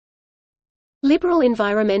Liberal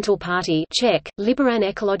Environmental Party Czech, Liberán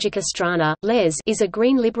ekologická strana, LES is a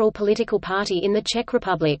green liberal political party in the Czech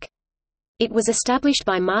Republic. It was established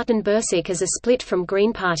by Martin Bursik as a split from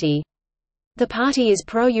Green Party. The party is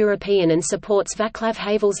pro-European and supports Václav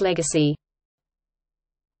Havel's legacy.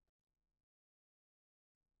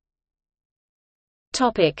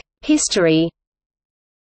 History.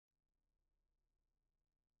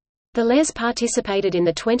 The LES participated in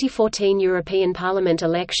the 2014 European Parliament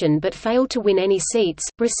election but failed to win any seats,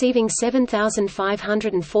 receiving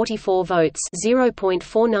 7,544 votes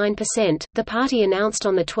 (0.49%). The party announced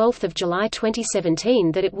on 12 July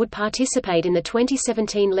 2017 that it would participate in the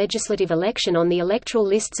 2017 legislative election on the electoral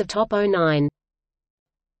lists of Top 09.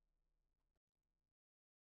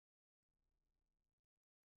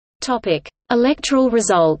 Electoral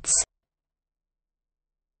results.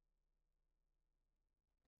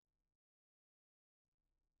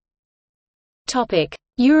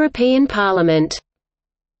 European Parliament.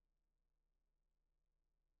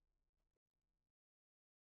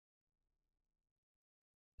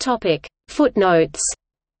 Footnotes.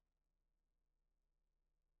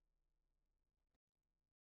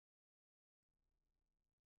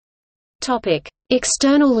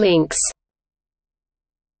 External links.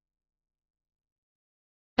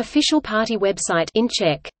 Official party website in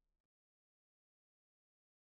Czech.